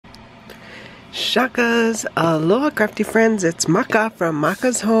Shakas, aloha crafty friends, it's Maka from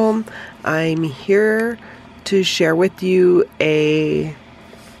Maka's Home. I'm here to share with you a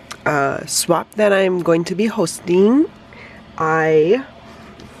swap that I'm going to be hosting. I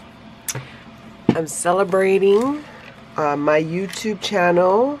am celebrating my YouTube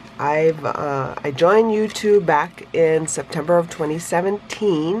channel. I joined YouTube back in September of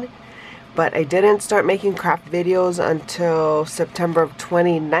 2017, but I didn't start making craft videos until September of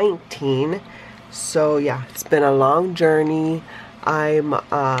 2019. So yeah, it's been a long journey. I'm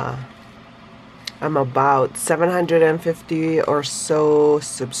about 750 or so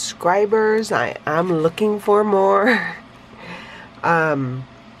subscribers. I am looking for more.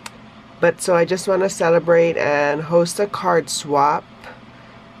 But so I just want to celebrate and host a card swap.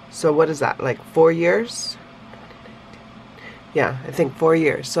 So what is that, like 4 years? Yeah, I think 4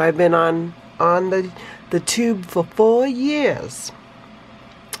 years. So I've been on the tube for 4 years.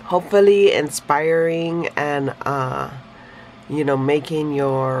 Hopefully inspiring and you know, making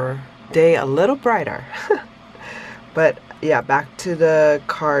your day a little brighter. But yeah, back to the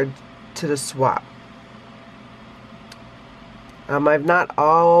card, to the swap. I've not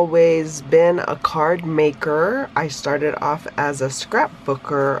always been a card maker. I started off as a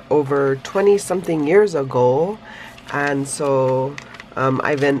scrapbooker over 20-something years ago, and so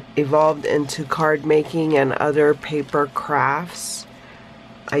I've evolved into card making and other paper crafts.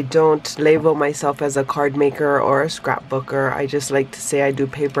 I don't label myself as a card maker or a scrapbooker. I just like to say I do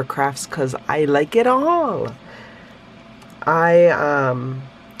paper crafts because I like it all. I'm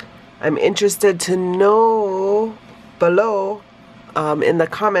interested to know below in the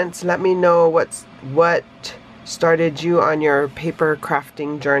comments. Let me know what started you on your paper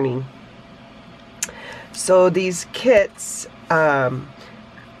crafting journey. So these kits, I'm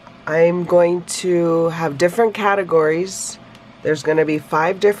going to have different categories. There's going to be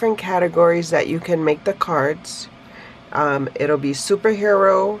 5 different categories that you can make the cards. It'll be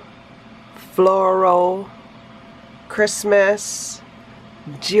superhero, floral, Christmas,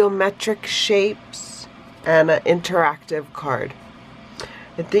 geometric shapes, and an interactive card.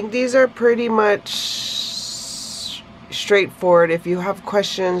 I think these are pretty much straightforward. If you have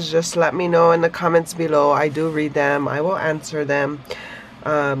questions, just let me know in the comments below. I do read them. I will answer them.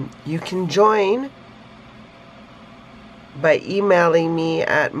 You can join by emailing me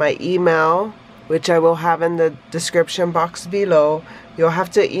at my email, which I will have in the description box below. You'll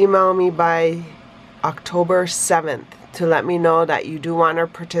have to email me by October 7th to let me know that you do want to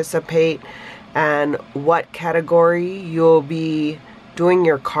participate and what category you'll be doing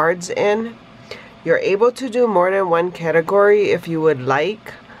your cards in. You're able to do more than one category if you would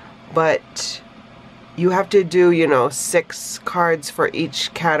like, but you have to do, you know, 6 cards for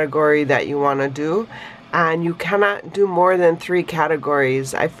each category that you want to do, and you cannot do more than 3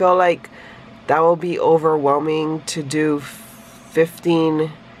 categories. I feel like that will be overwhelming to do 15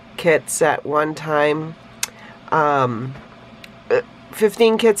 kits at one time.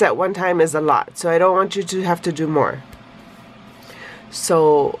 15 kits at one time is a lot, so I don't want you to have to do more.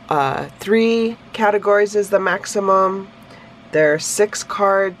 So 3 categories is the maximum. There are 6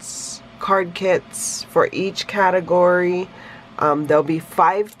 card kits for each category. There'll be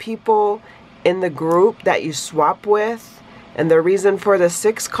 5 people in the group that you swap with, and the reason for the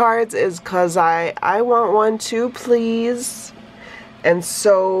 6 cards is because I want one too, please. And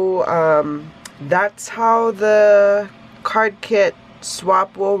so that's how the card kit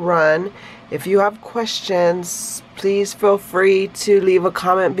swap will run. If you have questions, please feel free to leave a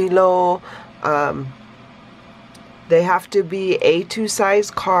comment below. They have to be A2 size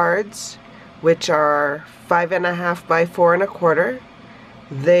cards, which are 5.5 by 4 1/4.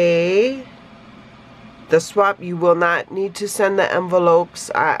 The swap, you will not need to send the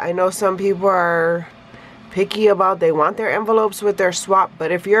envelopes. I know some people are picky about, they want their envelopes with their swap,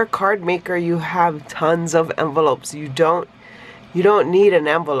 but if you're a card maker, you have tons of envelopes. You don't need an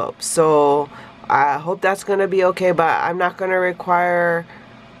envelope. So I hope that's going to be okay, but I'm not going to require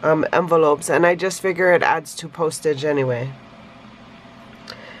envelopes, and I just figure it adds to postage anyway.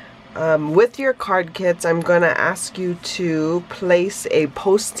 With your card kits, I'm going to ask you to place a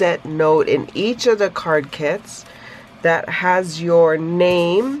post-it note in each of the card kits that has your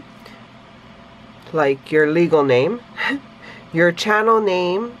name, like your legal name, your channel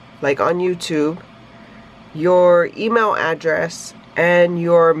name, like on YouTube, your email address, and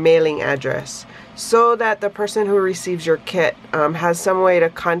your mailing address, so that the person who receives your kit has some way to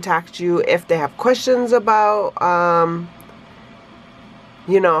contact you if they have questions about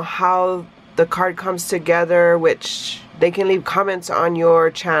you know, how the card comes together, which they can leave comments on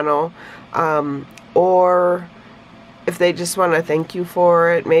your channel, or if they just want to thank you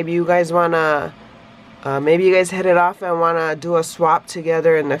for it. Maybe you guys want to, maybe you guys hit it off and want to do a swap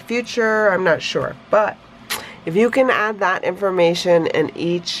together in the future. I'm not sure. But if you can add that information in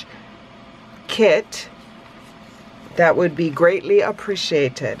each kit, that would be greatly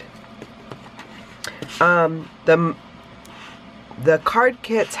appreciated. The card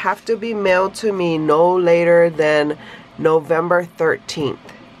kits have to be mailed to me no later than November 13th.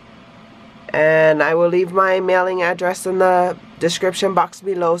 And I will leave my mailing address in the description box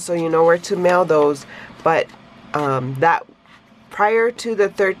below so you know where to mail those. But that prior to the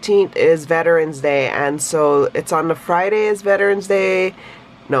 13th is Veterans Day, and so it's on the Friday is Veterans Day.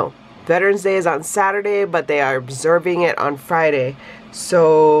 No, Veterans Day is on Saturday, but they are observing it on Friday.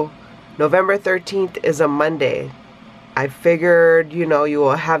 So November 13th is a Monday. I figured, you know, you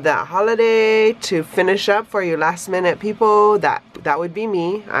will have that holiday to finish up for you last minute people. That would be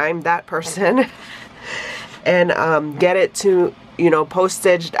me. I'm that person. And get it to, you know,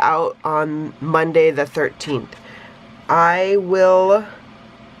 postaged out on Monday the 13th. I will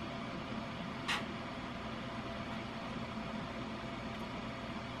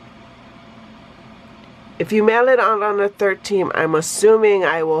if you mail it out on the 13th, I'm assuming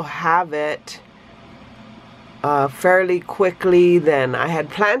I will have it fairly quickly then. I had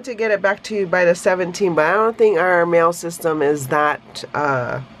planned to get it back to you by the 17th, but I don't think our mail system is that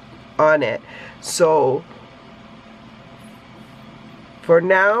on it. So for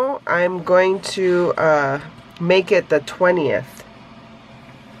now, I'm going to make it the 20th.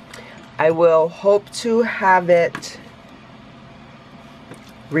 I will hope to have it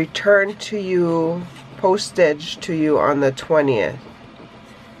returned to you, postage to you on the 20th.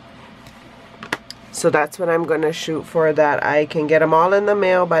 So that's what I'm going to shoot for, that I can get them all in the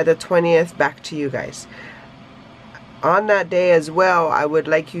mail by the 20th back to you guys. On that day as well, I would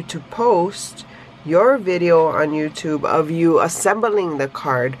like you to post your video on YouTube of you assembling the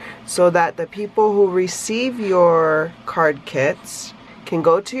card so that the people who receive your card kits can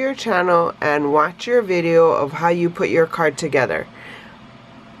go to your channel and watch your video of how you put your card together.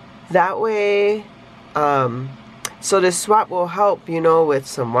 That way, so this swap will help, you know, with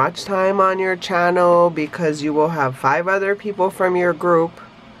some watch time on your channel, because you will have 5 other people from your group,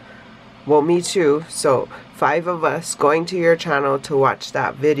 well, me too, so 5 of us going to your channel to watch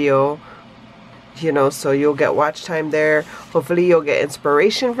that video, you know, so you'll get watch time there. Hopefully you'll get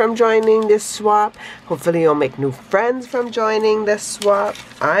inspiration from joining this swap. Hopefully you'll make new friends from joining this swap.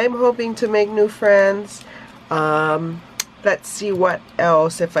 I'm hoping to make new friends. Let's see what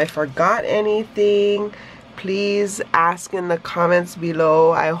else. If I forgot anything, please ask in the comments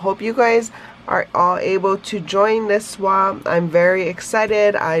below. I hope you guys are all able to join this swap. I'm very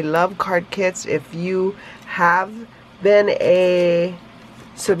excited. I love card kits. If you have been a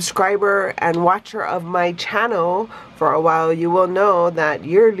subscriber and watcher of my channel for a while, you will know that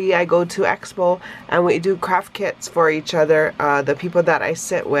yearly I go to Expo and we do craft kits for each other, the people that I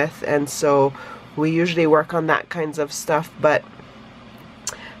sit with, and so we usually work on that kinds of stuff. But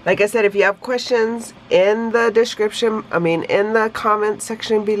like I said, if you have questions in the description, in the comment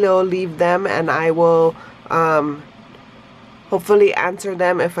section below, leave them and I will hopefully answer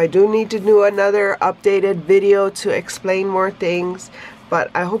them. If I do need to do another updated video to explain more things.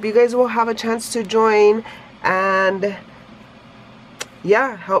 But I hope you guys will have a chance to join and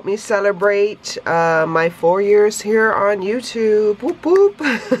yeah, help me celebrate my 4 years here on YouTube. Whoop, whoop.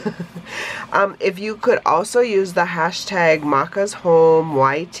 If you could also use the hashtag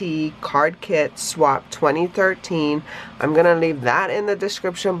MakazHomeYT Card Kit Swap 2013, I'm gonna leave that in the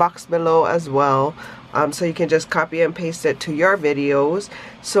description box below as well, so you can just copy and paste it to your videos.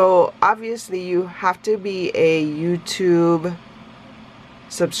 So obviously you have to be a YouTube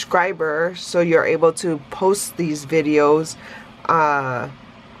subscriber so you're able to post these videos.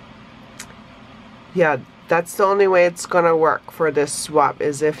 Yeah, that's the only way it's gonna work for this swap,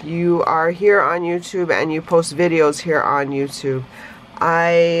 is if you are here on YouTube and you post videos here on YouTube.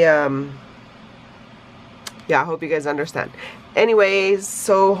 Yeah, I hope you guys understand. Anyways,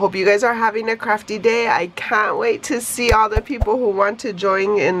 so hope you guys are having a crafty day. I can't wait to see all the people who want to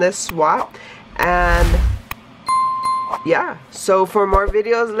join in this swap. And yeah, so for more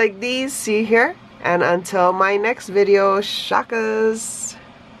videos like these, see here. And until my next video, shakas.